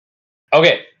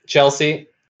Okay, Chelsea,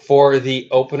 for the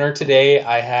opener today,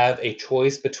 I have a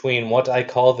choice between what I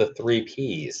call the three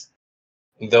Ps.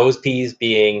 Those Ps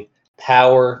being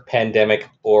power, pandemic,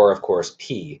 or, of course,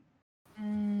 P.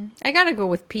 I gotta go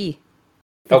with P.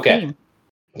 The Okay. theme.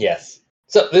 Yes.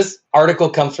 So this article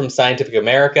comes from Scientific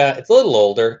America. It's a little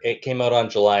older. It came out on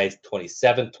July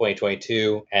 27th,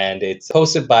 2022, and it's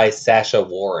posted by Sasha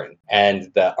Warren. And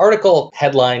the article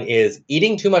headline is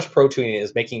Eating Too Much Protein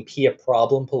is Making Pee a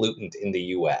Problem Pollutant in the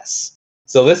US.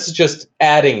 So this is just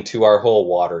adding to our whole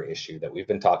water issue that we've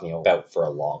been talking about for a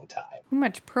long time. Too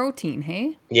much protein,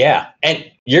 hey? Yeah, and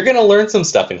you're going to learn some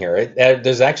stuff in here.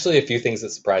 There's actually a few things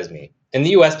that surprise me. In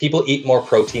the US, people eat more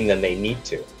protein than they need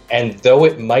to. And though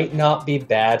it might not be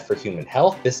bad for human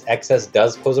health, this excess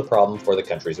does pose a problem for the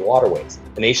country's waterways.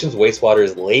 The nation's wastewater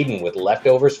is laden with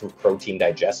leftovers from protein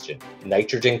digestion,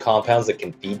 nitrogen compounds that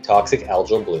can feed toxic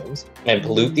algal blooms, and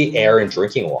pollute the air and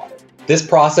drinking water. This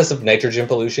process of nitrogen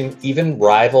pollution even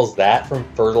rivals that from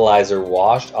fertilizer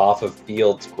washed off of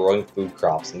fields growing food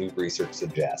crops, new research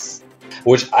suggests.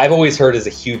 Which I've always heard is a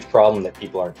huge problem that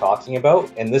people aren't talking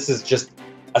about, and this is just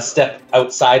a step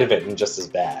outside of it and just as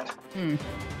bad.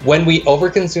 When we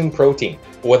overconsume protein,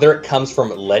 whether it comes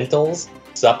from lentils,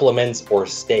 supplements, or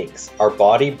steaks, our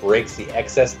body breaks the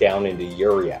excess down into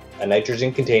urea, a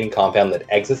nitrogen-containing compound that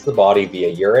exits the body via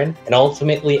urine and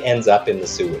ultimately ends up in the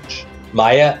sewage.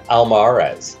 Maya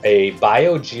Almaraz, a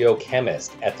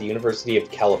biogeochemist at the University of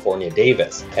California,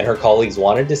 Davis, and her colleagues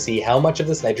wanted to see how much of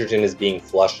this nitrogen is being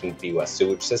flushed into the US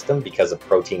sewage system because of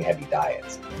protein-heavy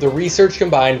diets. The research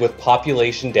combined with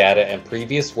population data and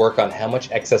previous work on how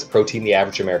much excess protein the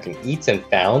average American eats and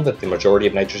found that the majority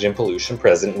of nitrogen pollution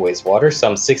present in wastewater,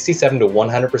 some 67 to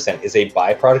 100%, is a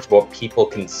byproduct of what people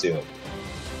consume.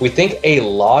 We think a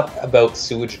lot about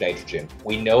sewage nitrogen.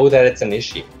 We know that it's an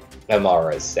issue,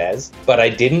 Amara says, but I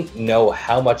didn't know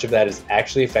how much of that is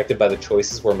actually affected by the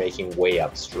choices we're making way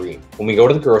upstream. When we go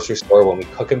to the grocery store, when we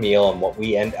cook a meal, and what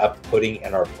we end up putting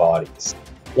in our bodies.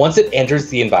 Once it enters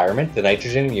the environment, the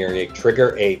nitrogen and urea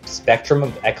trigger a spectrum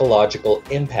of ecological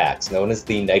impacts known as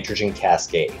the nitrogen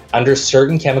cascade. Under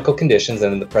certain chemical conditions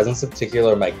and in the presence of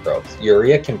particular microbes,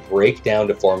 urea can break down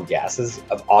to form gases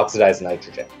of oxidized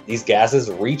nitrogen. These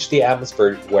gases reach the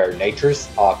atmosphere where nitrous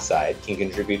oxide can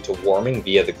contribute to warming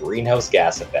via the greenhouse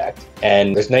gas effect,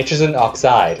 and there's nitrogen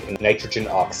oxide and nitrogen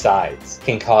oxides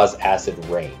can cause acid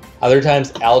rain. Other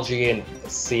times, algae and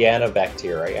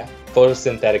cyanobacteria,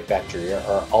 photosynthetic bacteria,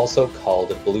 are also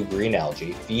called blue-green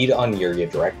algae, feed on urea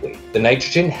directly. The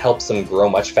nitrogen helps them grow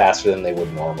much faster than they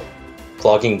would normally,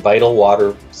 clogging vital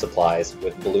water supplies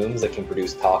with blooms that can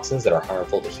produce toxins that are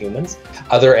harmful to humans,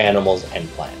 other animals, and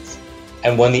plants.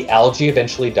 And when the algae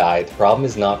eventually die, the problem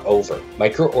is not over.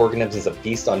 Microorganisms that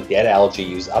feast on dead algae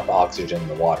use up oxygen in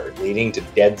the water, leading to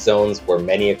dead zones where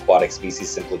many aquatic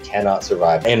species simply cannot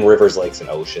survive in rivers, lakes, and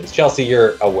oceans. Chelsea,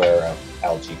 you're aware of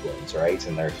algae blooms, right?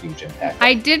 And their huge impact.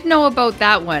 I did know about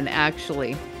that one,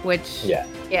 actually, which... Yeah.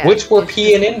 Which we're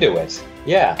peeing into it.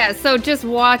 Yeah, so just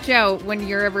watch out when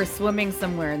you're ever swimming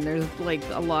somewhere and there's like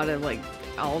a lot of like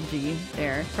algae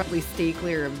there. Probably stay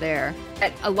clear of there.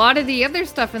 A lot of the other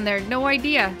stuff in there, no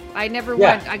idea. I never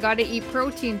went. I got to eat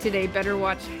protein today. Better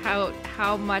watch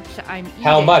how much I'm eating.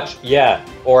 How much? Yeah.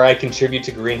 Or I contribute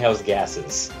to greenhouse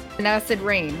gases. An acid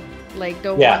rain. Like,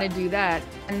 don't want to do that.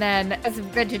 And then as a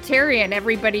vegetarian,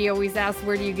 everybody always asks,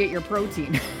 where do you get your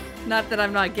protein? Not that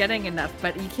I'm not getting enough,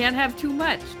 but you can't have too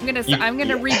much. I'm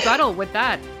gonna rebuttal with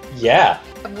that. Yeah.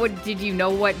 What did you know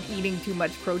what eating too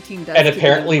much protein does? And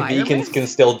apparently vegans can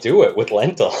still do it with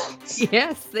lentils.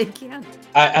 Yes, they can.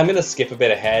 I'm going to skip a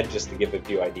bit ahead just to give a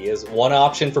few ideas. One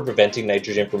option for preventing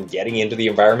nitrogen from getting into the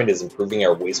environment is improving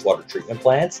our wastewater treatment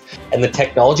plants. And the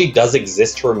technology does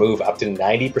exist to remove up to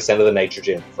 90% of the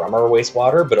nitrogen from our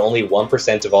wastewater, but only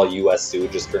 1% of all US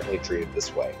sewage is currently treated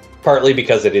this way. Partly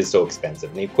because it is so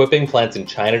expensive. And equipping plants in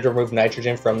China to remove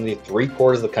nitrogen from the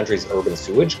 3/4 of the country's urban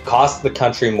sewage costs the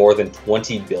country more than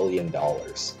 $20 billion. Oh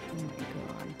my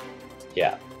God.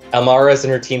 Yeah. Almaraz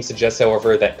and her team suggest,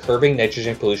 however, that curbing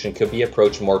nitrogen pollution could be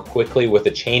approached more quickly with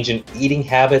a change in eating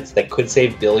habits that could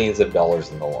save billions of dollars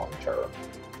in the long term.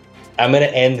 I'm going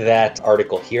to end that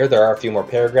article here. There are a few more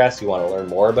paragraphs. If you want to learn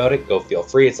more about it, go feel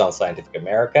free. It's on Scientific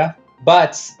America.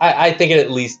 But I think it at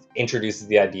least introduces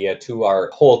the idea to our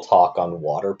whole talk on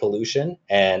water pollution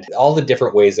and all the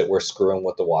different ways that we're screwing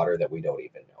with the water that we don't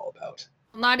even know about.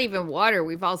 Not even water.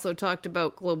 We've also talked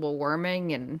about global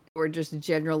warming, and we're just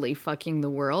generally fucking the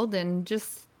world, and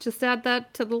just add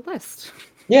that to the list.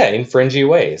 Yeah, in fringy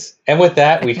ways. And with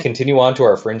that, we continue on to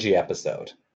our fringy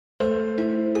episode.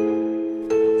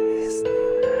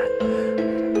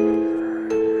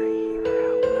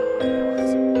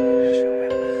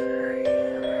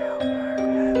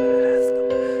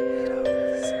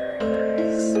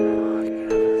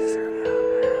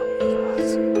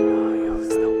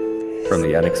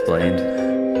 unexplained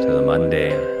to the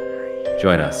mundane.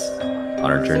 Join us on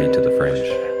our journey to the fringe.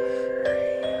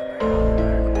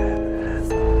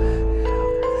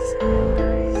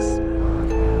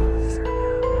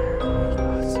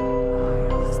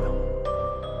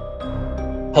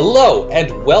 Hello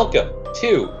and welcome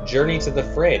to Journey to the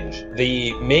Fringe,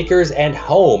 the makers and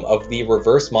home of the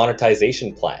reverse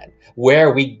monetization plan,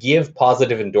 where we give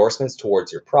positive endorsements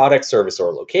towards your product, service,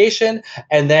 or location,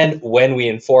 and then when we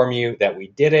inform you that we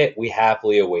did it, we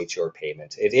happily await your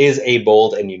payment. It is a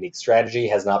bold and unique strategy,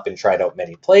 has not been tried out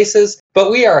many places,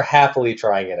 but we are happily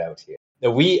trying it out here.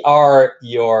 We are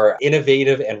your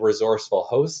innovative and resourceful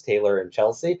hosts, Taylor and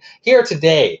Chelsea, here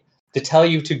today to tell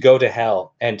you to go to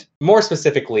hell, and more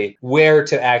specifically, where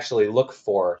to actually look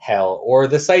for hell, or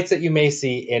the sites that you may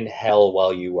see in hell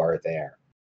while you are there.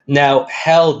 Now,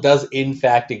 hell does in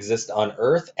fact exist on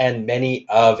Earth, and many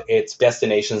of its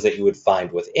destinations that you would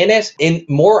find within it in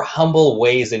more humble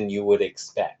ways than you would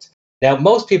expect. Now,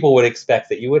 most people would expect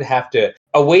that you would have to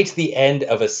await the end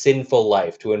of a sinful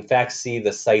life to in fact see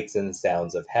the sights and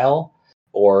sounds of hell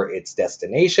or its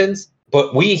destinations.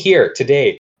 But we here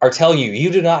today are telling you, you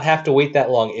do not have to wait that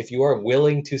long if you are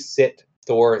willing to sit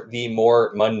for the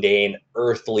more mundane,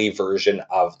 earthly version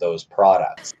of those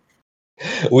products.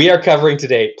 We are covering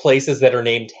today places that are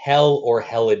named hell or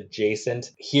hell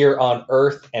adjacent here on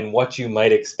Earth and what you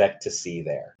might expect to see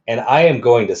there. And I am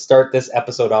going to start this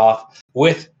episode off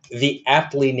with the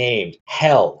aptly named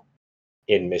Hell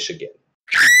in Michigan.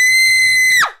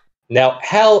 Now,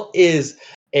 Hell is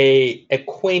a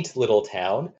quaint little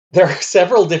town. There are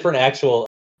several different actual...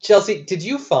 Chelsea, did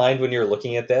you find when you're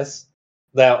looking at this?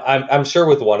 Now, I'm sure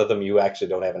with one of them you actually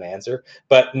don't have an answer,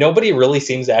 but nobody really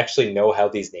seems to actually know how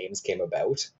these names came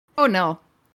about. Oh, no.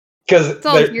 Because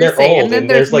they're old, and then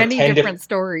there's like many different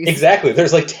stories. Exactly.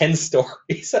 There's like 10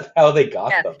 stories of how they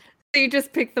got them. So you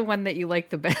just pick the one that you like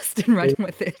the best and run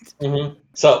with it. Mm-hmm.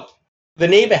 So the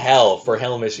name Hell for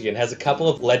Hell, Michigan has a couple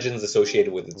of legends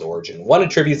associated with its origin. One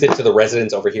attributes it to the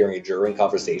residents overhearing a German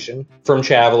conversation from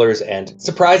travelers, and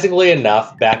surprisingly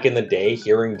enough, back in the day,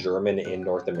 hearing German in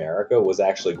North America was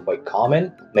actually quite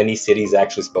common. Many cities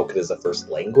actually spoke it as a first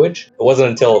language. It wasn't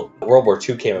until World War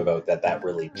II came about that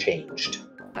really changed.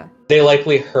 They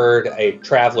likely heard a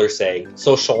traveler saying,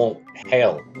 "So schön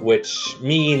hell," which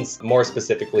means, more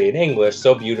specifically in English,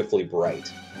 so beautifully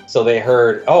bright. So they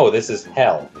heard, oh, this is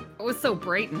hell. It was so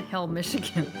bright in Hell,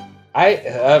 Michigan.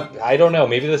 I don't know.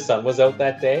 Maybe the sun was out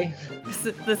that day.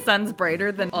 The sun's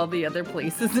brighter than all the other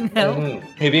places in Hell. Mm-hmm.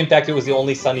 Maybe, in fact, it was the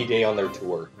only sunny day on their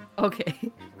tour. Okay.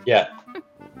 Yeah.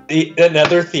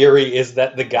 Another theory is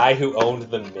that the guy who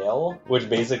owned the mill, which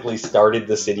basically started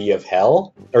the city of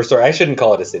Hell, or sorry, I shouldn't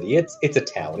call it a city. It's a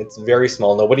town. It's very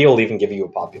small. Nobody will even give you a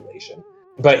population.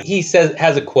 But he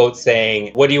has a quote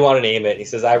saying, "What do you want to name it?" He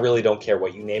says, "I really don't care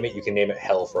what you name it. You can name it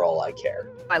Hell for all I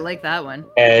care." I like that one.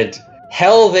 And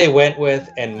Hell they went with,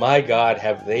 and my God,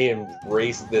 have they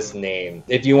embraced this name.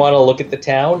 If you want to look at the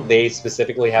town, they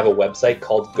specifically have a website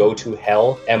called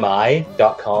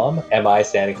gotohellmi.com, MI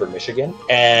standing for Michigan.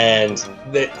 And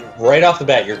right off the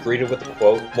bat, you're greeted with the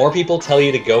quote, "More people tell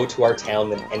you to go to our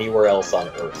town than anywhere else on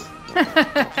Earth."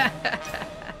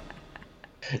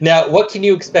 Now, what can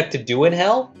you expect to do in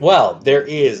Hell? Well, there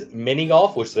is mini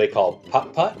golf, which they call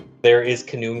putt-putt. There is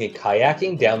canoeing and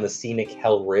kayaking down the scenic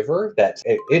Hell River.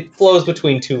 It flows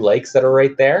between two lakes that are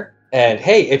right there. And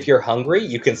hey, if you're hungry,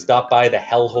 you can stop by the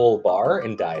Hellhole Bar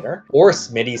and Diner, or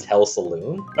Smitty's Hell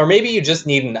Saloon, or maybe you just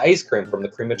need an ice cream from the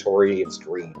Crematory of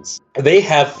Dreams. They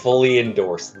have fully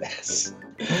endorsed this.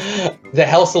 The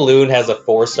Hell Saloon has a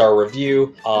 4-star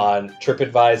review on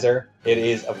TripAdvisor. It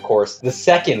is, of course, the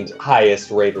second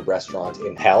highest rated restaurant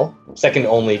in Hell, second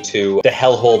only to the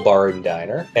Hellhole Bar and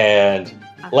Diner, and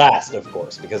last, of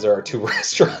course, because there are 2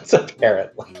 restaurants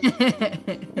apparently.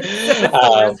 It's the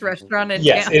worst restaurant in town.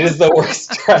 Yes, it is the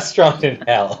worst restaurant in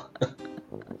Hell.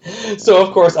 So,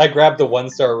 of course, I grabbed the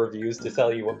 1-star reviews to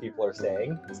tell you what people are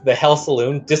saying. The Hell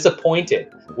Saloon,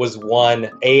 disappointed, was one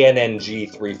ANNG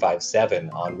 357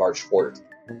 on March 4th.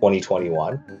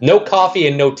 2021. No coffee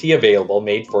and no tea available,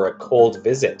 made for a cold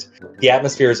visit. The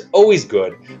atmosphere is always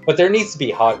good, but there needs to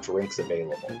be hot drinks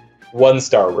available.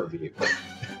 1-star review.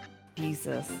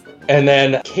 Jesus. And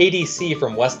then KDC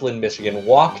from Westland, Michigan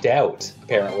walked out,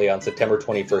 apparently, on September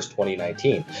 21st,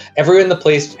 2019. Everyone in the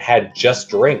place had just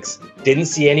drinks. Didn't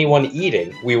see anyone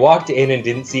eating. We walked in and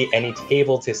didn't see any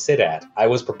table to sit at. I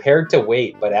was prepared to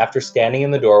wait, but after standing in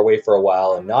the doorway for a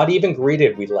while and not even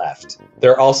greeted, we left.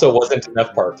 There also wasn't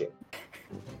enough parking.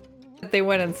 They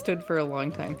went and stood for a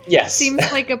long time. Yes.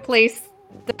 Seems like a place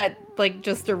that, like,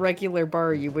 just a regular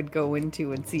bar you would go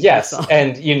into and seat yourself.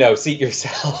 Yes, and, seat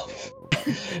yourself.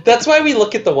 That's why we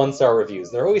look at the 1-star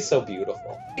reviews. They're always so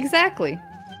beautiful. Exactly.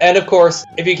 And of course,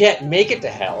 if you can't make it to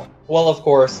hell, well, of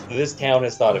course, this town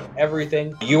has thought of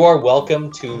everything. You are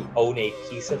welcome to own a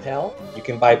piece of hell. You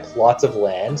can buy plots of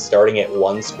land starting at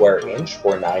 1 square inch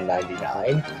for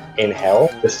 $9.99 in hell,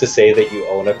 just to say that you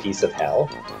own a piece of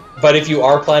hell. But if you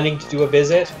are planning to do a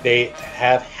visit, they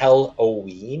have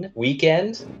Halloween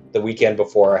weekend, the weekend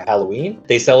before Halloween.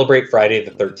 They celebrate Friday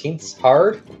the 13th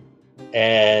hard.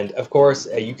 And of course,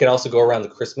 you can also go around the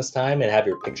Christmas time and have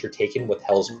your picture taken with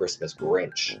Hell's Christmas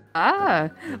Grinch.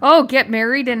 Oh, get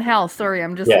married in hell. Sorry,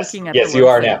 I'm just looking at Yes, the you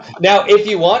are website. now. Now, if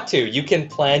you want to, you can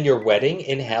plan your wedding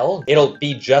in hell. It'll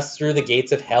be just through the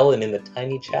gates of hell and in the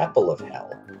tiny chapel of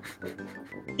hell.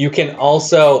 You can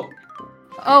also...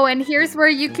 Oh, and here's where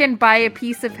you can buy a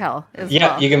piece of hell as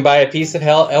well. You can buy a piece of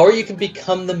hell, or you can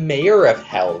become the mayor of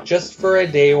hell just for a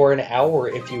day or an hour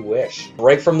if you wish.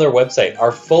 Right from their website,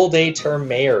 our full-day term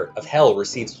mayor of hell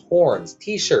receives horns,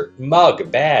 t-shirt,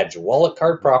 mug, badge, wallet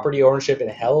card, property ownership in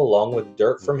hell, along with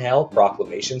dirt from hell,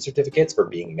 proclamation certificates for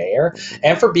being mayor,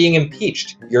 and for being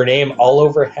impeached. Your name all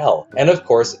over hell. And of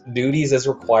course, duties as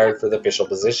required for the official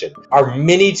position. Our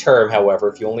mini term, however,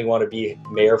 if you only want to be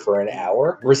mayor for an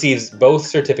hour, receives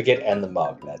both certificate and the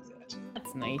mug. That's it.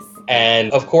 That's nice.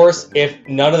 And of course, if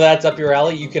none of that's up your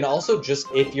alley, you can also just,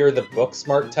 if you're the book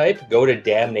smart type, go to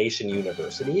Damnation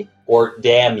University, or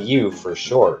Damn You for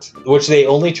short, which they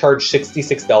only charge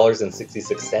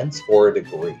 $66.66 for a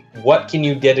degree. What can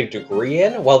you get a degree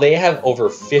in? Well, they have over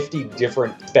 50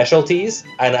 different specialties,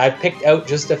 and I've picked out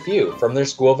just a few. From their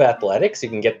School of Athletics, you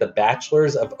can get the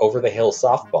Bachelor's of Over the Hill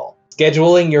Softball.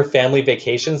 Scheduling your family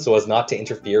vacation so as not to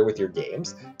interfere with your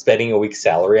games, spending a week's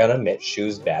salary on a mitt,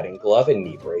 shoes, batting glove, and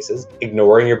knee braces,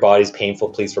 ignoring your body's painful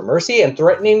pleas for mercy, and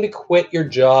threatening to quit your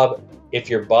job if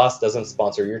your boss doesn't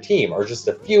sponsor your team, are just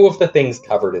a few of the things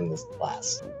covered in this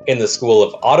class. In the School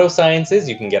of Auto Sciences,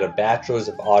 you can get a Bachelor's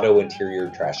of Auto Interior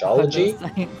Trashology,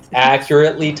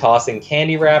 accurately tossing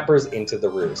candy wrappers into the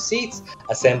rear seats,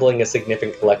 assembling a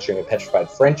significant collection of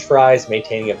petrified French fries,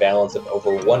 maintaining a balance of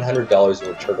over $100 in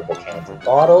returnable cans and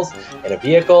bottles in a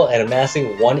vehicle, and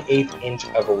amassing 1/8 inch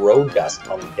of road dust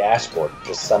on the dashboard.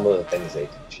 Just some of the things they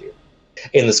teach you.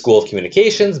 In the School of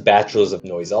Communications, Bachelor's of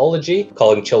Noisology,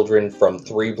 calling children from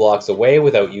 3 blocks away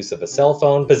without use of a cell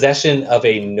phone, possession of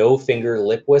a no-finger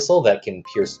lip whistle that can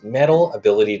pierce metal,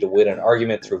 ability to win an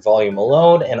argument through volume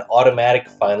alone, and automatic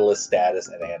finalist status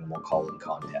at animal calling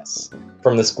contests.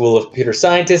 From the School of Computer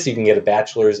Scientists, you can get a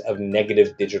Bachelor's of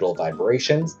Negative Digital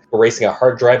Vibrations, erasing a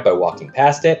hard drive by walking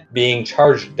past it, being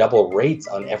charged double rates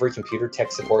on every computer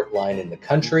tech support line in the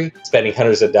country, spending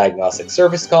hundreds of diagnostic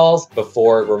service calls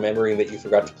before remembering that you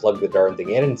forgot to plug the darn thing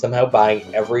in, and somehow buying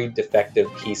every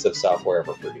defective piece of software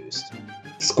ever produced.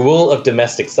 School of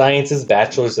Domestic Sciences,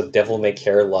 Bachelor's of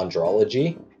Devil-May-Care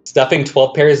Laundrology, stuffing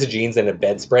 12 pairs of jeans and a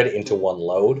bedspread into one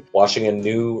load, washing a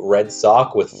new red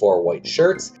sock with 4 white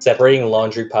shirts, separating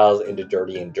laundry piles into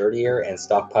dirty and dirtier, and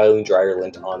stockpiling dryer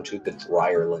lint onto the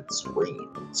dryer lint screen.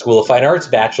 School of Fine Arts,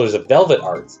 Bachelor's of Velvet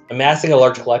Arts, amassing a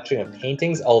large collection of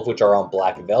paintings, all of which are on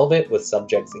black velvet, with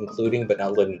subjects including but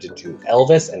not limited to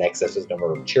Elvis, an excessive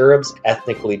number of cherubs,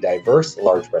 ethnically diverse,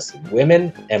 large-breasted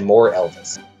women, and more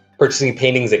Elvis. Purchasing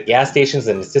paintings at gas stations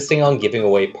and insisting on giving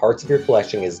away parts of your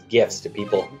collection as gifts to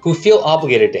people who feel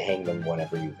obligated to hang them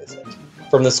whenever you visit.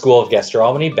 From the School of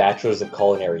Gastronomy, Bachelor's of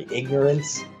Culinary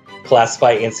Ignorance,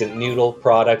 classify instant noodle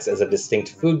products as a distinct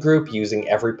food group, using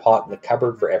every pot in the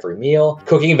cupboard for every meal,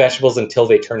 cooking vegetables until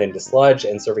they turn into sludge,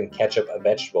 and serving ketchup a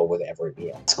vegetable with every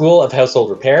meal. School of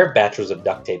Household Repair, Bachelor's of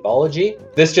Duct Tapeology.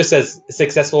 This just says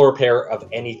successful repair of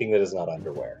anything that is not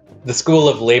underwear. The School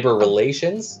of Labor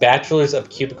Relations, Bachelor's of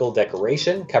Cubicle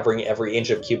Decoration, covering every inch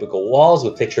of cubicle walls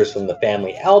with pictures from the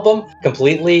family album,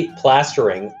 completely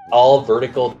plastering all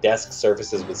vertical desk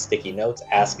surfaces with sticky notes,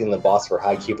 asking the boss for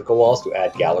high cubicle walls to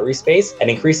add gallery space, and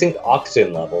increasing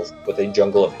oxygen levels with a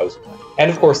jungle of house plants.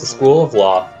 And of course, the School of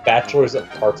Law, Bachelor's of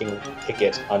Parking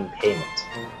Ticket Unpayment.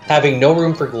 Having no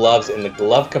room for gloves in the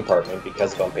glove compartment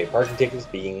because of unpaid parking tickets,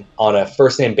 being on a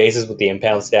first-name basis with the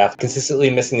impound staff, consistently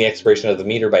missing the expiration of the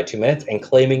meter by 2 minutes, and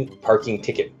claiming parking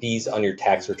ticket fees on your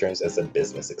tax returns as a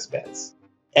business expense.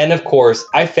 And of course,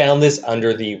 I found this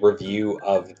under the review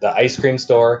of the ice cream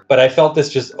store, but I felt this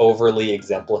just overly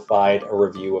exemplified a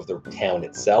review of the town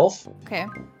itself. Okay.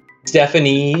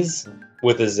 Stephanie's,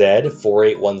 with a Z,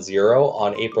 4810,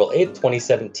 on April 8th,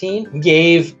 2017,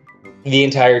 gave the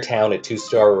entire town a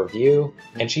 2-star review,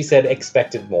 and she said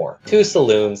expected more. 2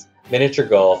 saloons, miniature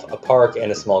golf, a park,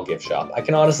 and a small gift shop. I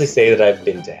can honestly say that I've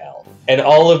been to hell. And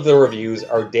all of the reviews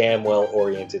are damn well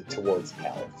oriented towards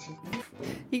hell.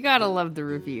 You gotta love the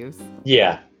reviews.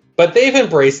 Yeah. But they've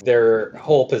embraced their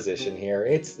whole position here.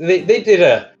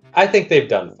 I think they've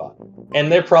done fun.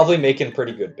 And they're probably making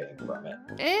pretty good bank from it.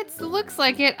 It looks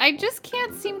like it. I just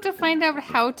can't seem to find out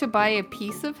how to buy a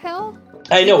piece of hell.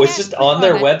 I know, it's just on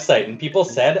their it. website, and people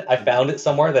said I found it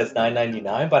somewhere that's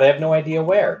 $9.99, but I have no idea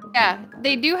where. Yeah,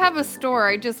 they do have a store.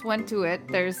 I just went to it.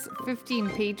 There's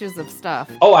 15 pages of stuff.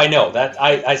 Oh, I know. That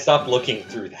I stopped looking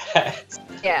through that.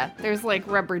 Yeah, there's like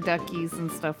rubber duckies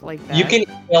and stuff like that. You can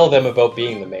tell them about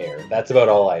being the mayor. That's about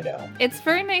all I know. It's a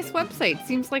very nice website.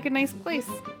 Seems like a nice place.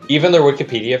 Even their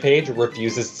Wikipedia page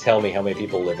refuses to tell me how many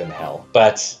people live in hell.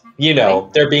 But, you know,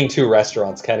 there being 2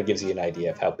 restaurants kind of gives you an idea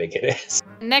of how big it is.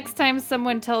 Next time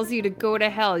someone tells you to go to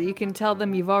hell, you can tell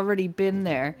them you've already been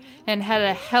there and had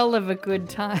a hell of a good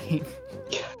time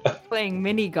playing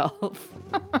mini golf.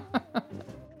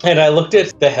 And I looked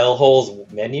at the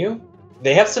Hellholes menu.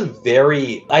 They have some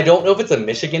I don't know if it's a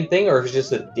Michigan thing or if it's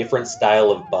just a different style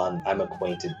of bun I'm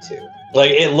acquainted to. Like,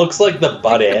 it looks like the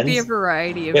butt ends. It could be a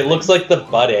variety of It looks like the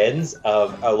butt ends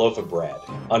of a loaf of bread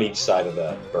on each side of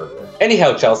the burger.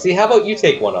 Anyhow, Chelsea, how about you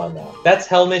take one on now? That's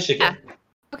Hell, Michigan. Yeah.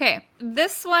 Okay,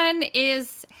 this one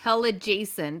is hell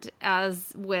adjacent,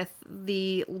 as with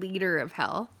the leader of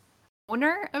hell.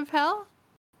 Owner of hell?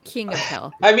 King of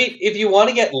hell. I mean, if you want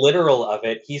to get literal of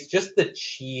it, he's just the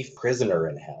chief prisoner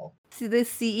in hell. See, the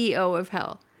CEO of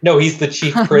hell. No, he's the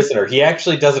chief prisoner. He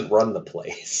actually doesn't run the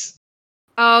place.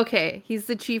 Okay, he's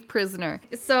the chief prisoner.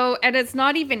 So, and it's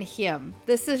not even him.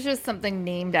 This is just something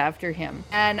named after him.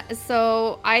 And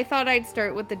so I thought I'd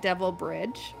start with the Devil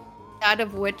Bridge, out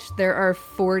of which there are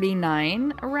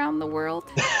 49 around the world.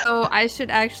 So I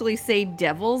should actually say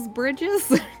Devil's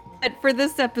Bridges. But for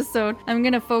this episode, I'm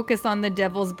going to focus on the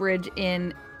Devil's Bridge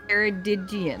in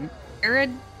Ceredigion,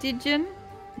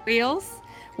 Wales.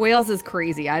 Wales is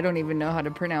crazy. I don't even know how to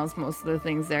pronounce most of the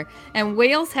things there. And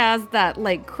Wales has that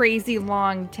like crazy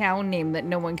long town name that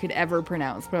no one could ever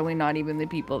pronounce. Probably not even the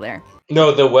people there.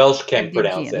 No, the Welsh can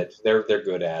pronounce it. They're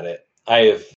good at it. I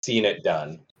have seen it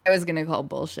done. I was going to call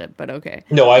bullshit, but okay.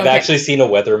 No, I've actually seen a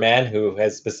weatherman who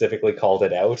has specifically called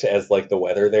it out as like the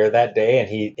weather there that day, and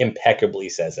he impeccably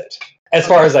says it. As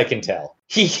far as I can tell.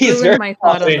 He is very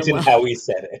confident in how he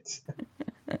said it.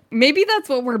 Maybe that's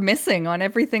what we're missing on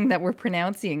everything that we're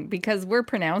pronouncing, because we're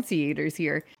pronunciators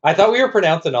here. I thought we were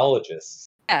pronounciologists.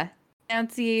 Yeah,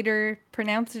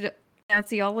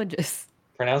 pronunciologists.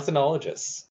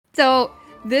 Pronounciologists. So,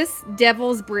 this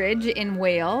Devil's Bridge in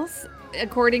Wales,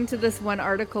 according to this one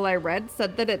article I read,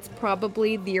 said that it's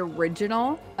probably the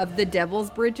original of the Devil's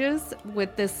Bridges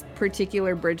with this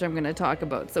particular bridge I'm going to talk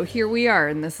about. So here we are,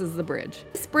 and this is the bridge.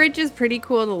 This bridge is pretty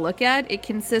cool to look at. It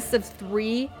consists of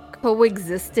 3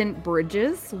 coexistent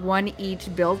bridges, one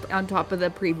each built on top of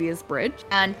the previous bridge.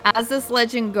 And as this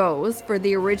legend goes, for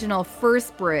the original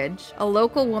first bridge, a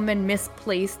local woman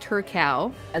misplaced her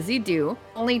cow, as you do,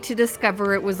 only to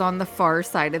discover it was on the far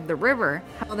side of the river.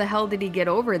 How the hell did he get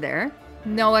over there?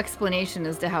 No explanation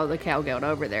as to how the cow got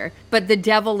over there. But the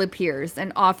devil appears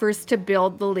and offers to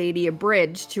build the lady a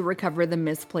bridge to recover the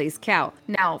misplaced cow.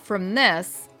 Now, from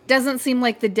this, doesn't seem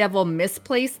like the devil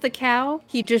misplaced the cow.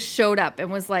 He just showed up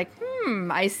and was like,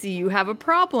 I see you have a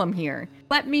problem here.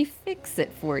 Let me fix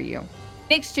it for you.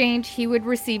 In exchange, he would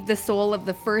receive the soul of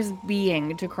the first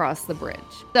being to cross the bridge.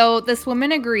 So this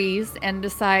woman agrees and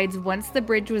decides once the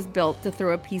bridge was built to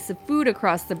throw a piece of food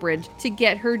across the bridge to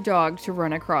get her dog to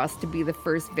run across to be the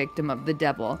first victim of the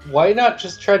devil. Why not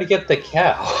just try to get the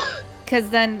cow?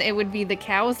 Because then it would be the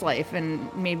cow's life and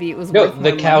maybe it was no, worth more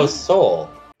the cow's money. Soul.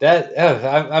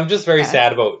 I'm just very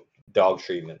sad about dog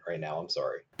treatment right now. I'm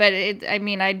sorry. But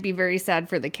I'd be very sad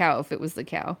for the cow if it was the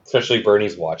cow. Especially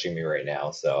Bernie's watching me right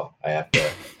now, so I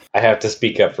have to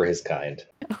speak up for his kind.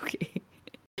 Okay.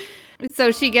 So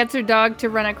she gets her dog to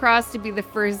run across to be the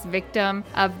first victim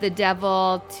of the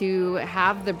devil to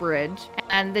have the bridge.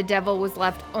 And the devil was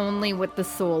left only with the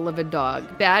soul of a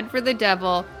dog. Bad for the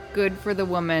devil, good for the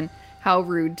woman. How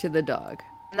rude to the dog.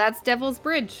 And that's Devil's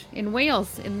Bridge in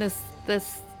Wales, in this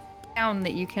town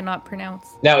that you cannot pronounce.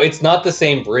 Now, it's not the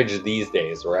same bridge these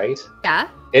days, right? Yeah.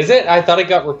 Is it? I thought it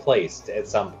got replaced at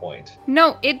some point.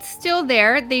 No, it's still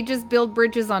there. They just build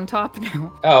bridges on top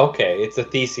now. Oh, okay. It's a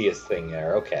Theseus thing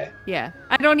there. Okay. Yeah.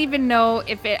 I don't even know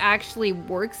if it actually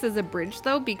works as a bridge,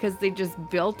 though, because they just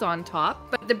built on top.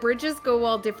 But the bridges go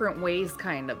all different ways,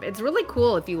 kind of. It's really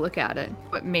cool if you look at it.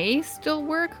 But may still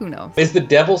work? Who knows? Is the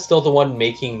devil still the one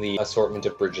making the assortment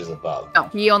of bridges above? No,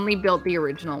 he only built the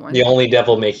original one. The only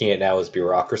devil making it now is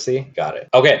bureaucracy? Got it.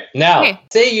 Okay, now,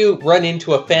 say you run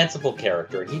into a fanciful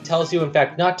character and he tells you, in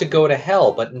fact, not to go to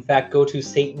hell, but in fact go to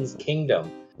Satan's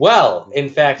kingdom. Well, in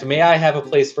fact, may I have a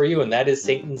place for you, and that is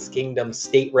Satan's Kingdom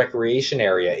State Recreation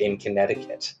Area in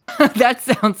Connecticut. That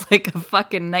sounds like a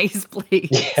fucking nice place.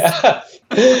 Yeah.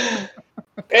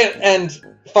 And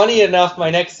funny enough,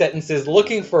 my next sentence is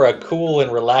looking for a cool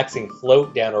and relaxing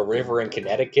float down a river in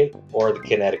Connecticut or the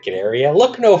Connecticut area.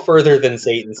 Look no further than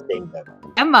Satan's Kingdom.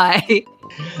 Am I?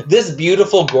 This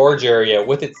beautiful gorge area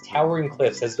with its towering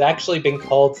cliffs has actually been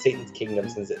called Satan's Kingdom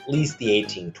since at least the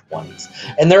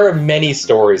 1820s. And there are many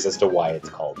stories as to why it's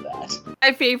called that.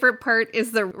 My favorite part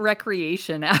is the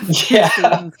recreation after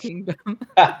Satan's Kingdom.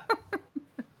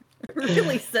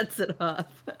 Really sets it off.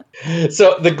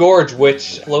 So the gorge,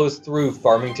 which flows through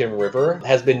Farmington River,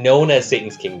 has been known as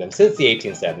Satan's Kingdom since the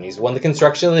 1870s, when the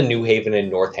construction of the New Haven and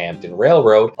Northampton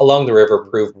Railroad along the river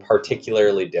proved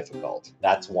particularly difficult.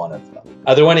 That's one of them.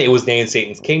 Other one, it was named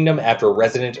Satan's Kingdom after a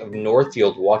resident of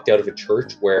Northfield walked out of a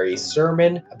church where a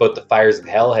sermon about the fires of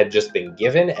hell had just been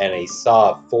given, and he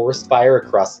saw a forest fire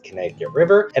across the Connecticut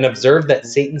River and observed that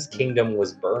Satan's Kingdom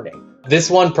was burning.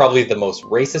 This one, probably the most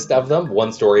racist of them.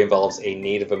 One story involves a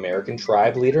Native American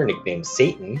tribe leader nicknamed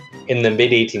Satan. In the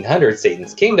mid-1800s,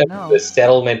 Satan's Kingdom was a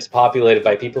settlement populated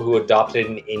by people who adopted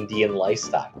an Indian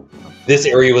lifestyle. This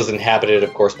area was inhabited,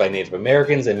 of course, by Native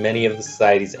Americans, and many of the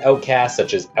society's outcasts,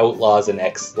 such as outlaws and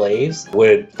ex-slaves,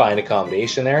 would find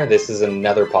accommodation there. This is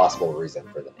another possible reason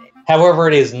for the name. However,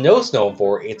 it is most known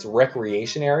for its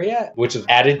recreation area, which was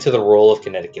added to the roll of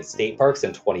Connecticut State Parks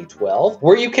in 2012,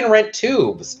 where you can rent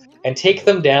tubes and take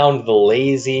them down the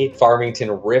lazy Farmington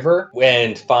River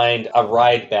and find a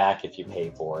ride back if you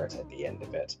pay for it at the end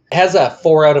of it. It has a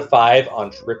 4 out of 5 on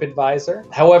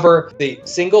TripAdvisor. However, the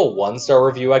single 1-star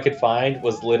review I could find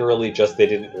was literally just they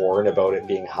didn't warn about it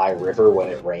being high river when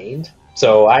it rained.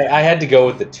 So I had to go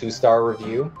with the 2-star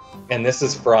review. And this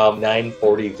is from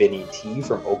 940 Vinny T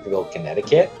from Oakville,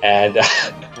 Connecticut. And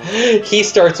he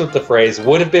starts with the phrase,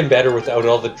 would have been better without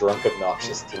all the drunk,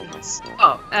 obnoxious teens.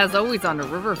 Oh, as always on a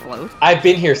river float. I've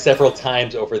been here several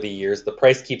times over the years. The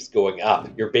price keeps going up.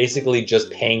 You're basically just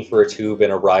paying for a tube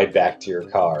and a ride back to your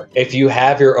car. If you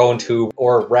have your own tube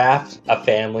or raft, a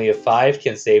family of 5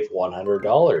 can save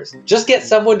 $100. Just get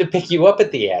someone to pick you up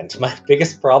at the end. My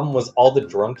biggest problem was all the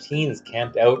drunk teens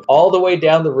camped out all the way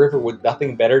down the river with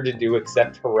nothing better to do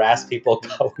except harass people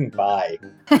going by.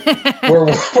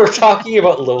 we're talking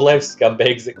about low-life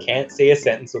scumbags that can't say a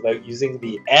sentence without using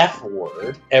the F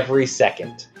word every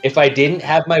second. If I didn't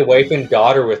have my wife and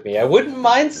daughter with me, I wouldn't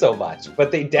mind so much,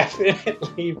 but they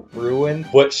definitely ruin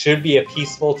what should be a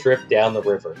peaceful trip down the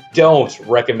river. Don't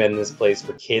recommend this place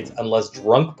for kids unless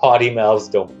drunk potty mouths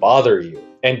don't bother you.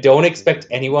 And don't expect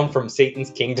anyone from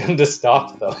Satan's Kingdom to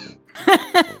stop them.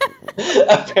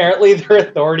 Apparently their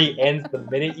authority ends the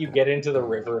minute you get into the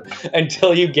river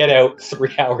until you get out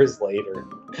 3 hours later.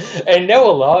 And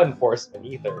no law enforcement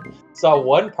either. Saw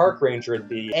one park ranger at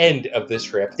the end of this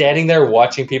trip standing there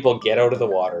watching people get out of the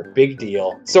water. Big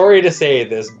deal. Sorry to say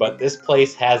this, but this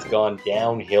place has gone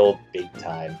downhill big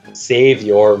time. Save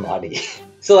your money.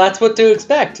 So that's what to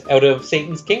expect out of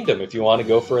Satan's Kingdom if you want to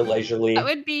go for a leisurely That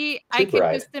would be, I could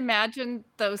just imagine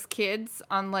those kids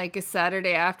on like a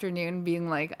Saturday afternoon being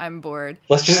like, I'm bored.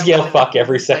 Let's just yell fuck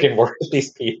every second word of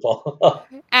these people.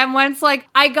 And one's like,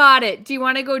 I got it. Do you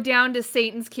want to go down to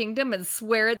Satan's Kingdom and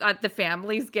swear at the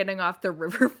families getting off the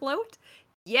river float?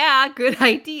 Yeah, good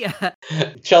idea.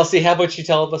 Chelsea, how about you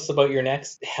tell us about your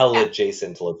next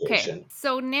hell-adjacent location? Okay,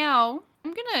 so now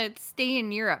I'm going to stay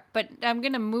in Europe, but I'm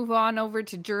going to move on over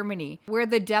to Germany, where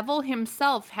the devil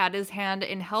himself had his hand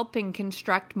in helping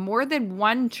construct more than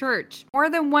one church.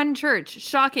 More than one church.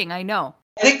 Shocking, I know.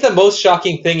 I think the most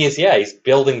shocking thing is, he's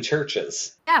building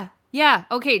churches. Yeah.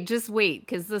 Okay, just wait,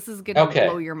 because this is going to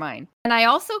blow your mind. And I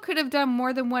also could have done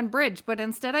more than one bridge, but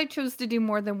instead I chose to do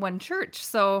more than one church.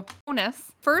 So,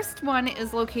 bonus. First one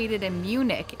is located in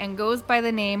Munich and goes by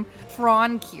the name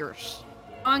Frauenkirche.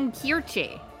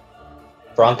 Frauenkirche.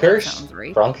 Frankirch? Sounds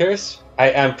right. Frankirch?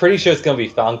 I'm pretty sure it's going to be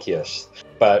Frankirch,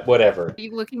 but whatever. Are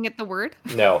you looking at the word?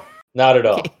 No, not at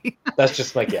all. Okay. That's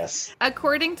just my guess.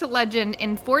 According to legend,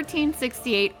 in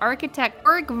 1468, architect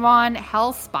Erich von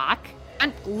Hellspach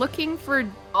went looking for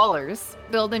dollars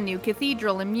to build a new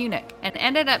cathedral in Munich and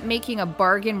ended up making a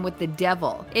bargain with the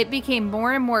devil. It became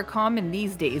more and more common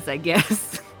these days, I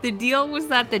guess. The deal was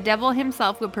that the devil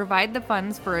himself would provide the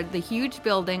funds for the huge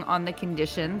building on the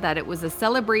condition that it was a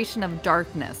celebration of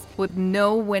darkness with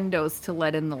no windows to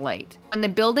let in the light. When the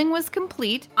building was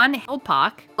complete, von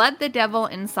Hellspach led the devil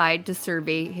inside to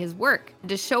survey his work.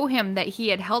 to show him that he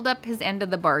had held up his end of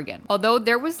the bargain. Although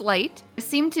there was light, there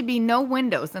seemed to be no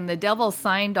windows, and the devil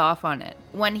signed off on it.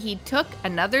 When he took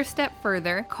another step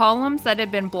further, columns that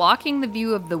had been blocking the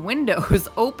view of the windows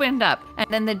opened up,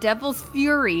 and in the devil's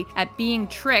fury at being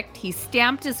tricked, he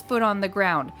stamped his foot on the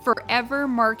ground, forever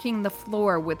marking the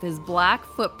floor with his black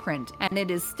footprint, and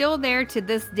it is still there to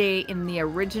this day in the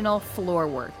original floor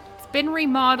work. Been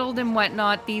remodeled and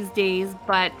whatnot these days,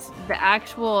 but the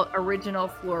actual original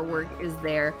floor work is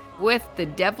there with the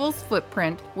devil's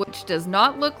footprint, which does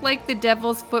not look like the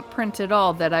devil's footprint at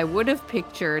all that I would have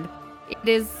pictured. It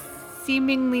is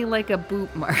seemingly like a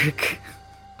boot mark.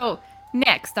 Oh,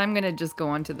 next, I'm going to just go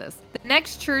on to this. The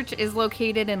next church is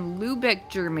located in Lübeck,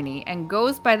 Germany, and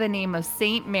goes by the name of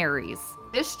St. Mary's.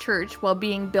 This church, while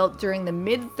being built during the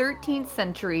mid-13th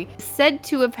century, is said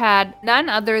to have had none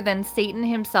other than Satan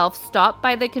himself stop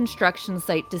by the construction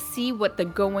site to see what the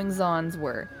goings-ons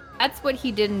were. That's what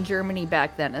he did in Germany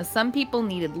back then, as some people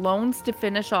needed loans to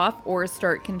finish off or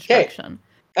start construction.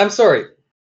 Hey, I'm sorry.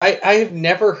 I have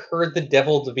never heard the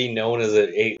devil to be known as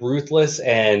a ruthless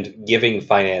and giving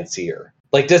financier.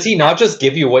 Like, does he not just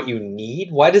give you what you need?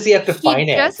 Why does he have to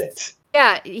finance it?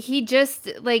 Yeah, he just,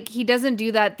 he doesn't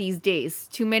do that these days.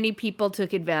 Too many people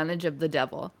took advantage of the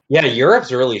devil. Yeah,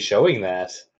 Europe's really showing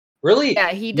that. Really,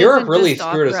 yeah, Europe really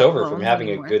screwed us over from having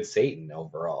a good Satan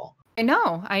overall.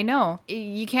 I know.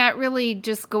 You can't really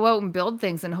just go out and build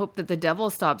things and hope that the devil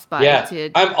stops by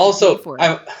to I'm also,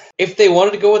 if they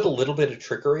wanted to go with a little bit of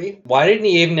trickery, why didn't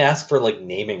he even ask for,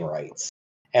 naming rights?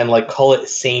 And, call it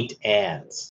Saint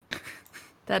Anne's?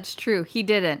 That's true. He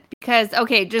didn't. Because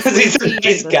he's a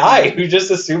nice guy who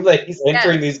just assumed that he's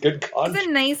entering these good contracts. He's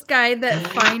a nice guy that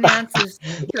finances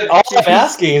churches. All I'm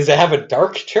asking is to have a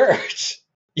dark church.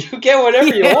 You get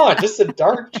whatever you want, just a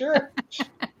dark church.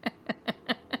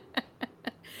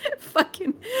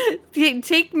 Fucking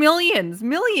take millions,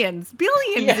 billions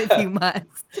if you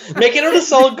must. Make it out of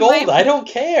solid gold. I don't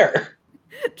care.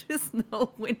 Just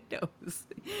no windows.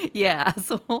 Yeah,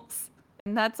 assholes.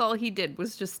 And that's all he did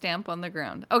was just stamp on the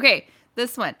ground. Okay,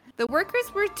 this one. The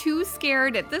workers were too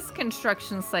scared at this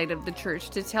construction site of the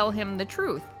church to tell him the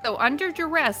truth. So under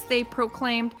duress, they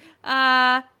proclaimed,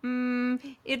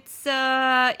 it's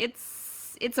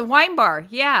a wine bar,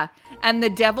 yeah. And the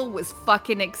devil was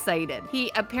fucking excited.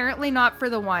 He apparently not for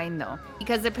the wine though,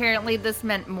 because apparently this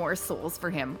meant more souls for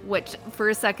him, which for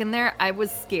a second there, I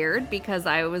was scared because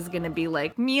I was going to be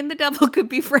like, me and the devil could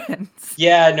be friends.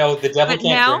 Yeah, no, the devil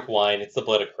can't drink wine. It's the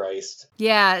blood of Christ.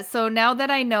 Yeah, so now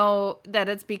that I know that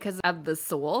it's because of the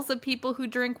souls of people who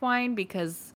drink wine,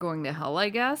 because going to hell, I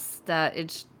guess, that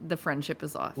the friendship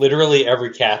is off. Literally every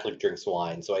Catholic drinks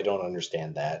wine, so I don't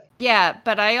understand that. Yeah,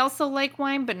 but I also like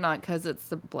wine, but not because it's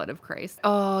the blood of Christ.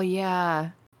 Oh,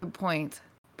 yeah. Good point.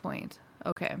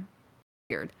 Okay.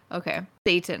 Weird. Okay.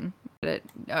 Satan.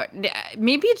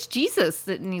 Maybe it's Jesus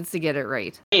that needs to get it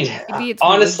right.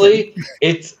 Honestly,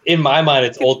 it's in my mind,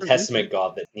 it's Old Testament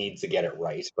God that needs to get it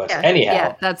right. But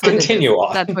anyhow, that's continue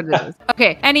on. That's what it is.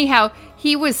 Okay. Anyhow,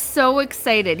 he was so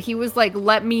excited. He was like,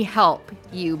 "Let me help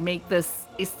you make this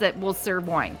place that will serve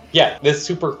wine." Yeah, this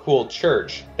super cool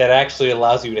church that actually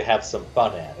allows you to have some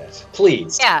fun at it.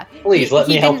 Please. Yeah. Please let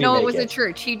me help you. He didn't know it was a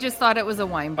church. He just thought it was a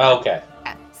wine bar. Okay.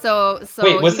 Yeah. So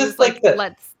wait, was this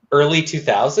the early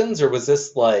 2000s, or was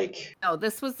this No,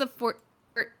 this was the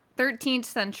 13th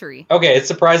century. Okay, it's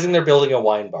surprising they're building a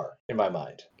wine bar in my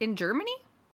mind. In Germany?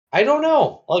 I don't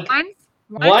know.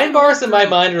 Wine bars in my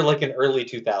mind are like an early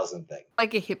 2000 thing.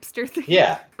 Like a hipster thing?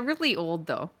 Yeah. Really old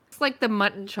though. It's like the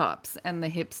mutton chops and the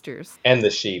hipsters. And the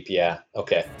sheep, yeah.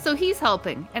 Okay. So he's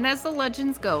helping, and as the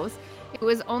legends goes, it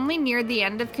was only near the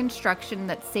end of construction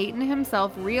that Satan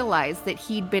himself realized that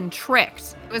he'd been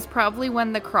tricked. It was probably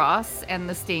when the cross and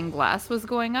the stained glass was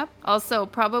going up. Also,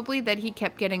 probably that he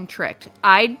kept getting tricked.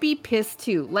 I'd be pissed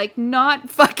too. Not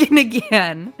fucking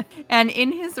again. And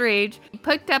in his rage, he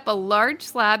picked up a large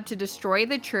slab to destroy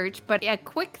the church, but a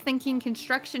quick-thinking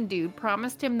construction dude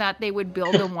promised him that they would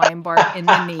build a wine bar in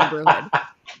the neighborhood.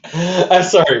 I'm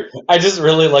sorry. I just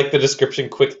really like the description,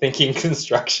 quick-thinking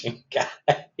construction guy.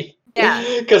 Yeah.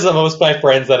 Because of most of my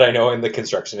friends that I know in the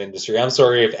construction industry. I'm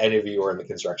sorry if any of you are in the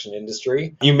construction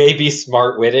industry. You may be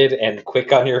smart-witted and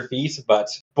quick on your feet, but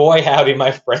boy howdy,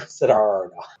 my friends that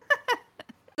are not.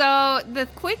 So the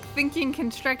quick thinking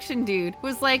construction dude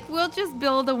was like, we'll just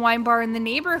build a wine bar in the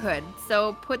neighborhood.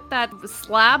 So put that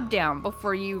slab down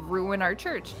before you ruin our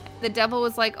church. The devil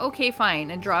was like, okay,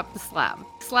 fine, and dropped the slab.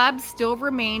 Slab still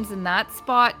remains in that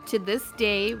spot to this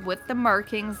day with the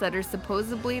markings that are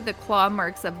supposedly the claw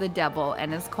marks of the devil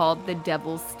and is called the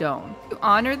Devil's Stone. To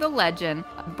honor the legend,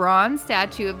 a bronze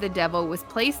statue of the devil was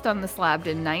placed on the slab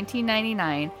in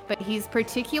 1999, but he's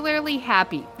particularly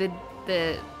happy.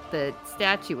 The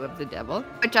statue of the devil,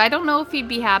 which I don't know if he'd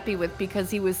be happy with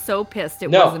because he was so pissed it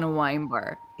wasn't a wine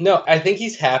bar. No, I think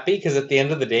he's happy because at the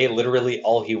end of the day, literally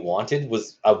all he wanted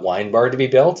was a wine bar to be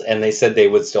built, and they said they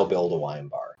would still build a wine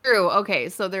bar. True. Okay,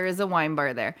 so there is a wine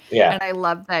bar there. Yeah. And I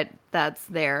love that that's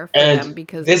there for them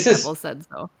because the devil said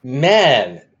so.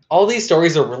 Man, all these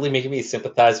stories are really making me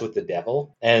sympathize with the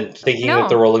devil and thinking that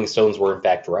the Rolling Stones were in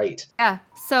fact right. Yeah.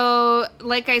 So,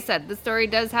 like I said, the story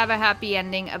does have a happy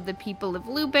ending of the people of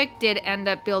Lübeck did end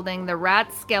up building the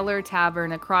Ratskeller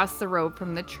Tavern across the road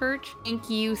from the church. Thank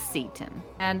you, Satan.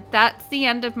 And that's the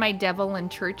end of my devil and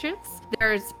churches.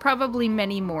 There's probably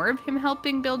many more of him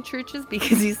helping build churches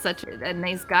because he's such a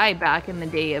nice guy back in the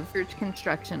day of church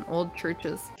construction, old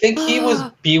churches. I think he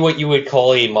would be what you would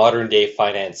call a modern day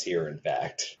financier, in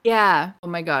fact. Yeah. Oh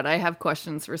my God, I have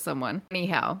questions for someone.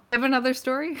 Anyhow, have another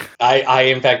story? I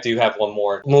in fact do have one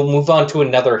more. We'll move on to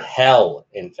another hell,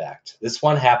 in fact. This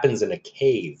one happens in a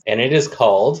cave, and it is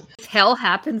called... Hell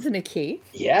happens in a cave?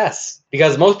 Yes,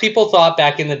 because most people thought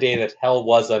back in the day that hell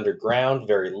was underground,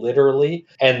 very literally,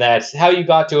 and that how you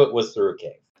got to it was through a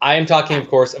cave. I am talking, of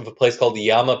course, of a place called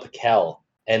Jama Pekel,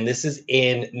 and this is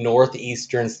in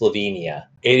northeastern Slovenia.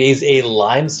 It is a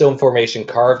limestone formation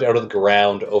carved out of the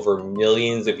ground over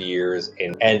millions of years.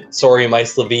 And sorry, my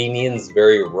Slovenian's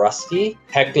very rusty.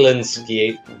 Peklenskika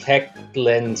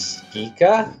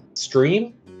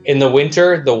stream. In the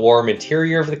winter, the warm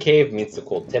interior of the cave meets the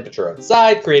cold temperature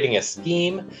outside, creating a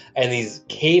steam. And these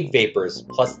cave vapors,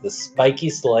 plus the spiky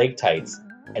stalactites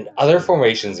and other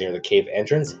formations near the cave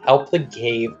entrance, help the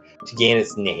cave to gain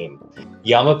its name.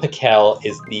 Jama Pekel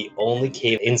is the only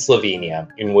cave in Slovenia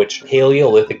in which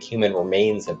Paleolithic human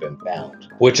remains have been found,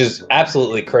 which is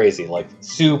absolutely crazy, like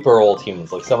super old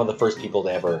humans, like some of the first people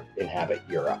to ever inhabit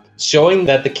Europe, showing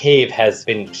that the cave has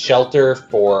been shelter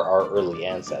for our early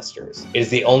ancestors. It is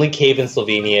the only cave in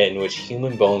Slovenia in which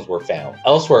human bones were found.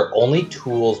 Elsewhere, only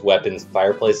tools, weapons,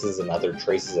 fireplaces, and other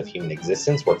traces of human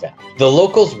existence were found. The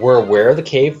locals were aware of the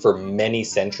cave for many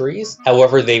centuries.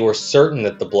 However, they were certain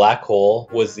that the black hole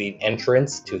was the entrance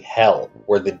to hell,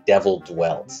 where the devil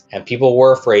dwelt. And people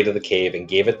were afraid of the cave and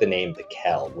gave it the name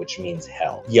Pekel, which means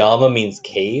hell. Jama means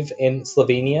cave in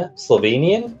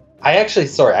Slovenian?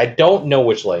 I don't know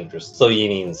which language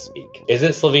Slovenians speak. Is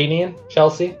it Slovenian,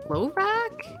 Chelsea?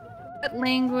 Slovak? What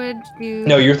language do...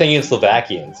 No, you're thinking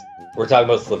Slovakians. We're talking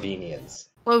about Slovenians.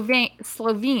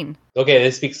 Slovene. Okay,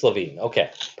 they speak Slovene.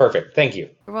 Okay, perfect. Thank you.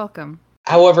 You're welcome.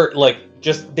 However,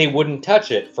 they wouldn't touch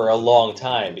it for a long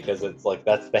time because it's like,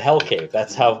 that's the hell cave.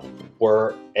 That's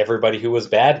where everybody who was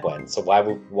bad went. So why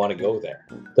would we want to go there?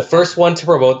 The first one to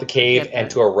promote the cave and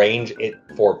to arrange it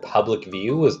for public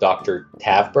view was Dr.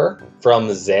 Tavber from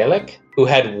Zelek, who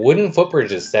had wooden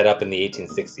footbridges set up in the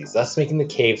 1860s, thus making the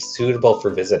cave suitable for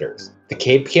visitors. The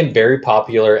cave became very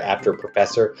popular after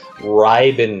Professor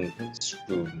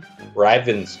Ravenspoon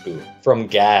from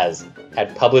Gaz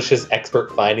had published his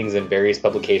expert findings in various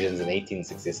publications in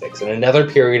 1866. And another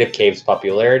period of cave's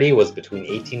popularity was between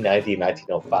 1890 and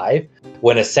 1905,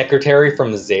 when a secretary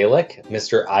from Zelek,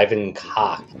 Mr. Ivan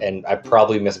Koch, and I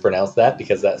probably mispronounced that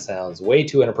because that sounds way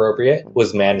too inappropriate,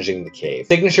 was managing the cave.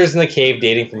 Signatures in the cave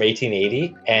dating from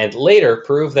 1880 and later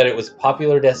prove that it was a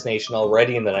popular destination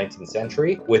already in the 19th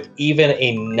century, with even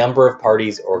a number of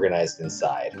parties organized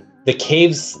inside. The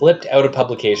cave slipped out of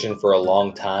publication for a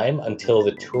long time until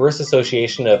the Tourist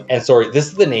Association of, and sorry, this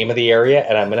is the name of the area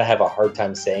and I'm going to have a hard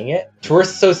time saying it,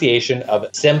 Tourist Association of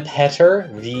Sempeter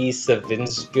v.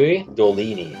 Savinskui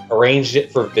Dolini arranged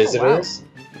it for visitors.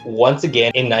 Once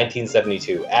again in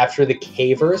 1972, after the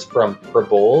cavers from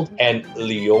Prebold and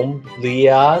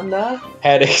Ljubljana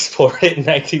had explored it in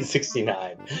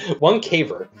 1969. One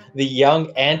caver, the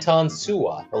young Anton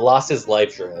Suwa, lost his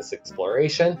life during this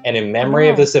exploration, and in memory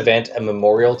of this event, a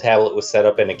memorial tablet was set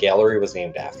up and a gallery was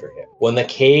named after him. When the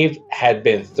cave had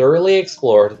been thoroughly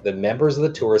explored, the members of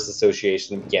the Tourist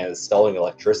Association began installing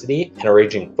electricity and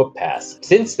arranging footpaths.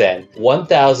 Since then,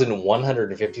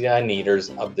 1,159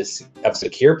 meters of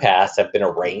secure paths have been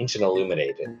arranged and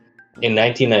illuminated. In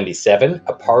 1997,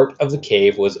 a part of the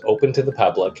cave was open to the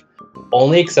public,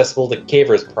 only accessible to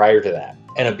cavers prior to that.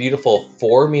 and a beautiful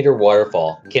 4-meter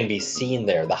waterfall can be seen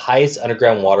there, the highest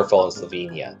underground waterfall in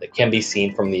Slovenia that can be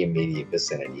seen from the immediate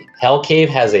vicinity. Hell Cave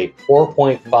has a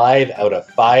 4.5 out of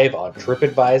 5 on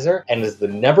TripAdvisor and is the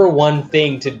number one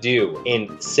thing to do in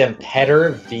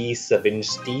Sempeter v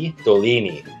Savinjski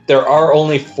Dolini. There are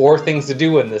only 4 things to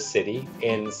do in this city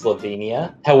in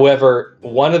Slovenia. However,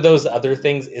 one of those other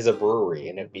things is a brewery,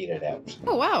 and it beat it out.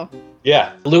 Oh, wow.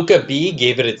 Yeah. Luca B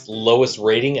gave it its lowest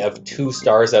rating of 2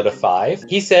 stars out of 5.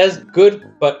 He says,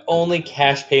 good, but only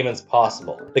cash payments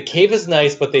possible. The cave is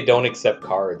nice, but they don't accept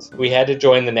cards. We had to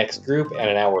join the next group and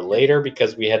an hour later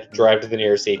because we had to drive to the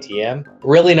nearest ATM.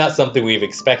 Really not something we've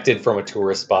expected from a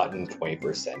tourist spot in the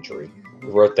 21st century. We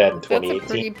wrote that in 2018. That's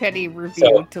a pretty petty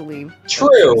review to leave.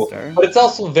 True, but it's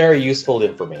also very useful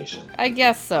information. I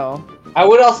guess so. I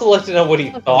would also like to know what he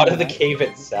thought of the cave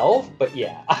itself, but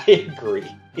yeah, I agree.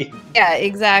 Yeah,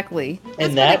 exactly.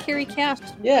 And That's why they carry cash.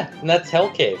 Yeah, and that's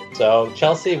Hell Cave. So,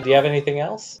 Chelsea, do you have anything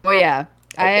else? Oh, yeah.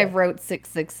 I Okay. have Route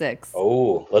 666.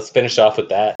 Oh, let's finish off with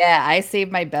that. Yeah, I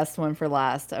saved my best one for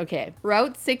last. Okay.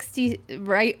 Route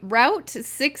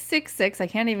 666. I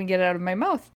can't even get it out of my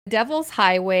mouth. Devil's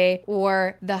Highway,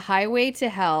 or the Highway to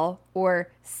Hell,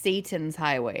 or Satan's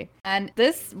Highway. And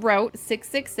this Route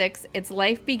 666, its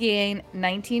life began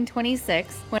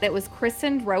 1926 when it was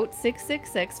christened Route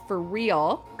 666 for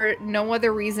real, for no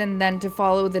other reason than to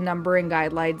follow the numbering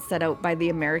guidelines set out by the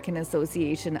American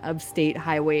Association of State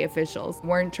Highway Officials.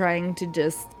 Weren't trying to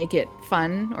just make it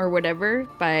fun or whatever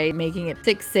by making it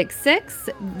 666.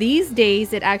 These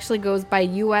days, it actually goes by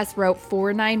US Route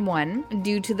 491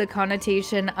 due to the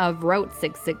connotation of Route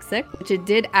 666, which it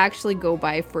did actually go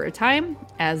by for a time.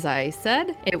 As I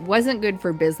said, it wasn't good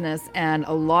for business and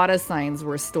a lot of signs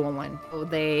were stolen. So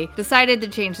they decided to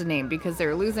change the name because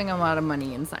they're losing a lot of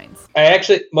money in signs.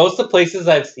 Most of the places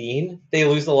I've seen, they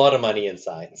lose a lot of money in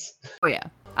signs. Oh yeah,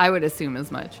 I would assume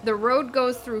as much. The road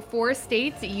goes through 4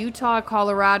 states, Utah,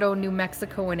 Colorado, New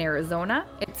Mexico, and Arizona.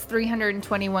 It's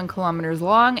 321 kilometers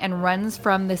long and runs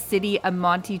from the city of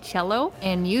Monticello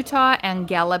in Utah and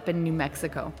Gallup in New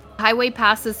Mexico. The highway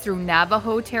passes through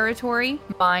Navajo territory,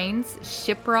 mines,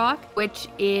 Shiprock, which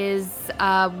is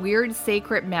a weird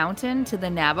sacred mountain to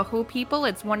the Navajo people.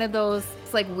 It's one of those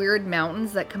like weird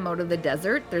mountains that come out of the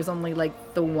desert. There's only like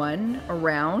the one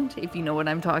around, if you know what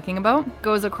I'm talking about.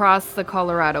 Goes across the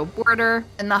Colorado border,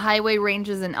 and the highway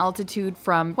ranges in altitude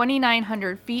from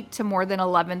 2,900 feet to more than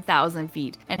 11,000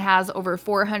 feet and has over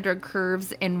 400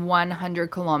 curves in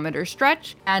 100-kilometer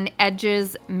stretch and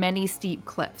edges many steep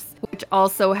cliffs, which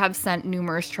also have sent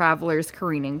numerous travelers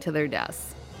careening to their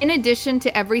deaths. In addition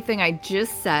to everything I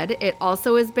just said, it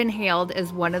also has been hailed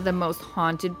as one of the most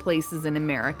haunted places in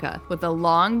America, with a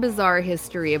long, bizarre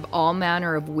history of all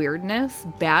manner of weirdness,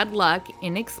 bad luck,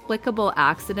 inexplicable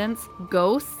accidents,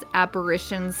 ghosts,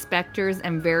 apparitions, specters,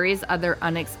 and various other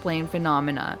unexplained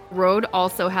phenomena. The road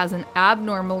also has an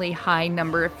abnormally high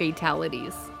number of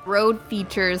fatalities. Road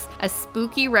features a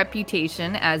spooky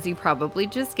reputation, as you probably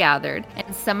just gathered,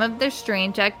 and some of the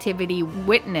strange activity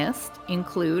witnessed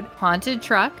include haunted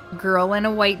truck, girl in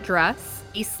a white dress,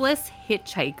 faceless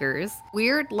hitchhikers,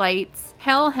 weird lights,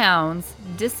 hellhounds,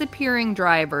 disappearing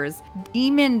drivers,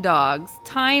 demon dogs,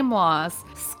 time loss,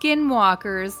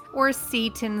 skinwalkers, or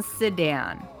Satan's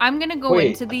sedan. I'm going to go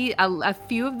into a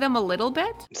few of them a little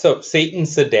bit. So,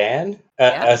 Satan's sedan?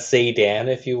 A sedan,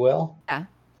 if you will? Yeah.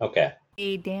 Okay.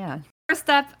 Hey, Dan. First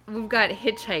up, we've got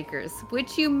hitchhikers,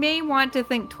 which you may want to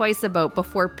think twice about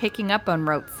before picking up on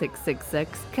Route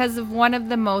 666 because of one of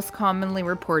the most commonly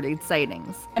reported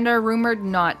sightings, and are rumored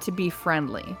not to be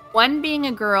friendly. One being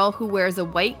a girl who wears a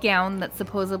white gown that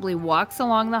supposedly walks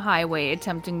along the highway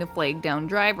attempting to flag down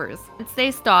drivers. Once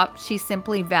they stop, she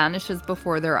simply vanishes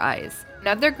before their eyes.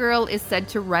 Another girl is said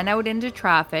to run out into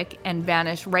traffic and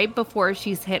vanish right before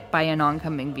she's hit by an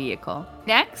oncoming vehicle.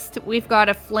 Next, we've got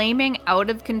a flaming,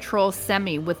 out-of-control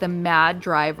semi with a mad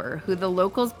driver, who the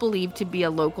locals believe to be a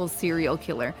local serial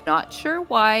killer. Not sure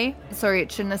why. Sorry,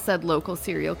 it shouldn't have said local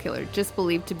serial killer, just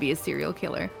believed to be a serial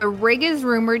killer. The rig is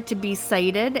rumored to be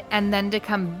sighted and then to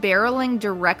come barreling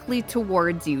directly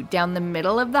towards you down the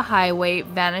middle of the highway,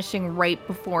 vanishing right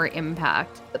before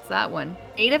impact. That's that one.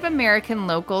 Native American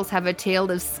locals have a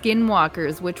tale of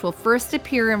skinwalkers, which will first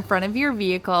appear in front of your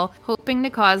vehicle, hoping to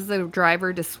cause the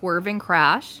driver to swerve and crash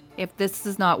crash. If this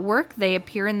does not work, they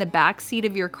appear in the back seat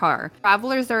of your car.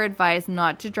 Travelers are advised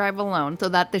not to drive alone so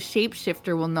that the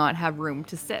shapeshifter will not have room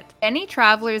to sit. Many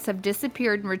travelers have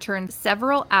disappeared and returned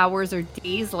several hours or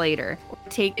days later, or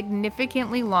take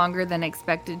significantly longer than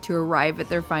expected to arrive at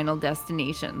their final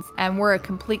destinations, and were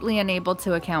completely unable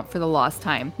to account for the lost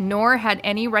time, nor had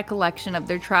any recollection of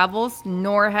their travels,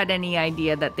 nor had any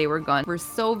idea that they were gone for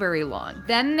so very long.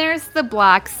 Then there's the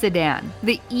black sedan,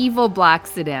 the evil black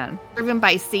sedan, driven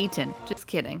by Satan. Just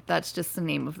kidding. That's just the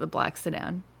name of the black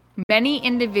sedan. Many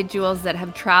individuals that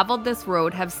have traveled this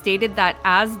road have stated that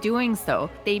as doing so,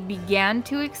 they began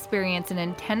to experience an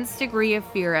intense degree of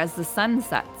fear as the sun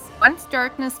sets. Once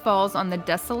darkness falls on the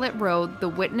desolate road, the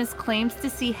witness claims to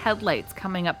see headlights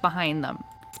coming up behind them.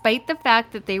 Despite the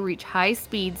fact that they reach high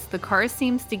speeds, the car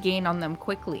seems to gain on them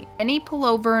quickly. Many pull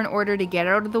over in order to get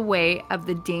out of the way of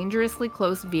the dangerously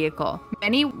close vehicle.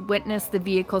 Many witness the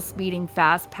vehicle speeding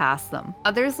fast past them.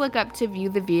 Others look up to view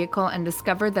the vehicle and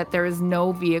discover that there is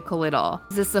no vehicle at all.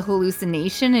 Is this a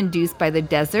hallucination induced by the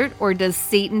desert, or does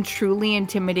Satan truly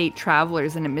intimidate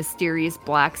travelers in a mysterious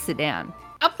black sedan?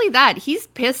 Probably that. He's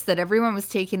pissed that everyone was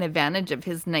taking advantage of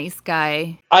his nice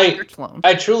guy church loan.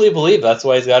 I truly believe that's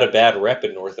why he's got a bad rep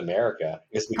in North America.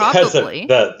 It's because Probably.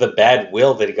 of the bad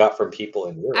will that he got from people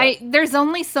in Europe. There's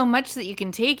only so much that you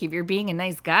can take if you're being a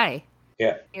nice guy.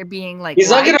 Yeah. You're being like...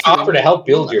 He's not going to offer to help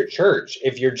build your church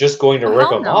if you're just going to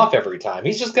rip him off every time.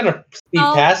 He's just going to speed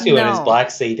past you in his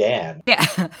black sedan.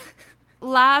 Yeah.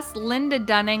 Last, Linda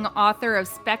Dunning, author of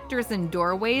Spectres and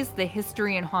Doorways, The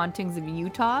History and Hauntings of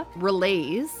Utah,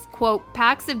 relays, quote,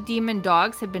 packs of demon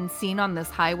dogs have been seen on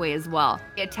this highway as well.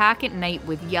 They attack at night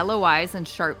with yellow eyes and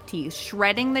sharp teeth,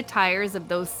 shredding the tires of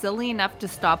those silly enough to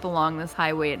stop along this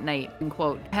highway at night, end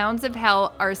quote. Hounds of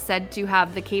Hell are said to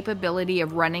have the capability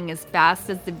of running as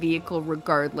fast as the vehicle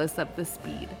regardless of the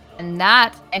speed. And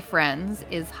that, my friends,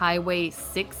 is Highway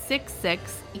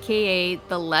 666, aka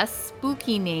the less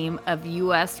spooky name of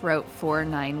US Route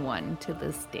 491 to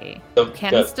this day. You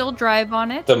can still drive on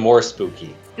it. The more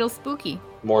spooky. Still spooky.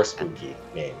 More spooky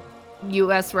name.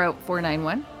 US Route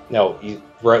 491? No,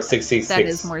 Route 666. That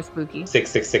is more spooky.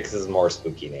 666 is more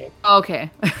spooky name. Okay.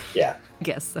 Yeah. I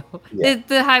guess so. Yeah.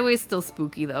 The highway's still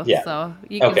spooky, though. Yeah. So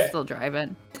you can still drive it.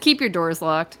 Keep your doors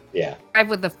locked. Yeah. Drive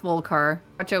with a full car.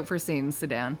 Watch out for Satan's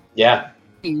sedan. Yeah.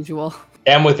 Usual.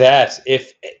 And with that,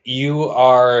 if you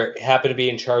happen to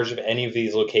be in charge of any of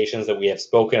these locations that we have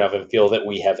spoken of and feel that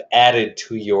we have added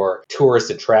to your tourist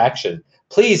attraction,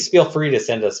 please feel free to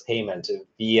send us payment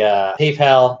via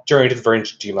PayPal,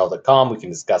 journeytothefringe@gmail.com. We can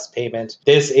discuss payment.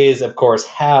 This is, of course,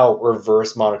 how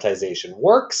reverse monetization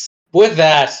works. With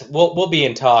that, we'll be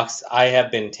in talks. I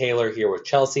have been Taylor here with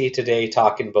Chelsea today,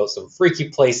 talking about some freaky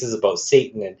places about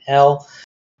Satan and hell.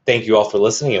 Thank you all for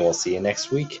listening, and we'll see you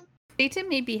next week. Satan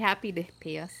may be happy to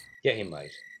pay us. Yeah, he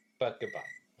might. But goodbye.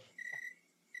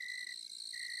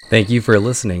 Thank you for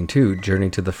listening to Journey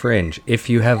to the Fringe. If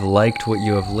you have liked what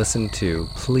you have listened to,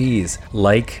 please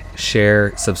like,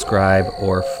 share, subscribe,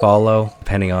 or follow,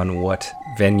 depending on what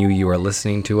venue you are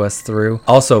listening to us through.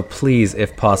 Also, please,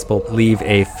 if possible, leave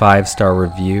a 5-star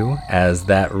review, as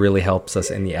that really helps us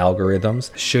in the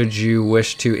algorithms. Should you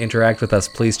wish to interact with us,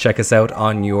 please check us out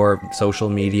on your social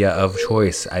media of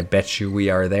choice. I bet you we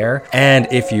are there. And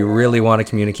if you really want to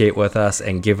communicate with us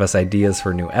and give us ideas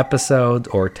for new episodes,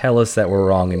 or tell us that we're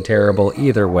wrong and terrible,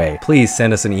 either way, please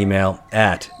send us an email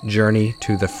at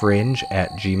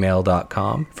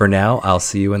journeytothefringe@gmail.com. For now, I'll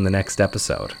see you in the next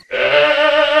episode.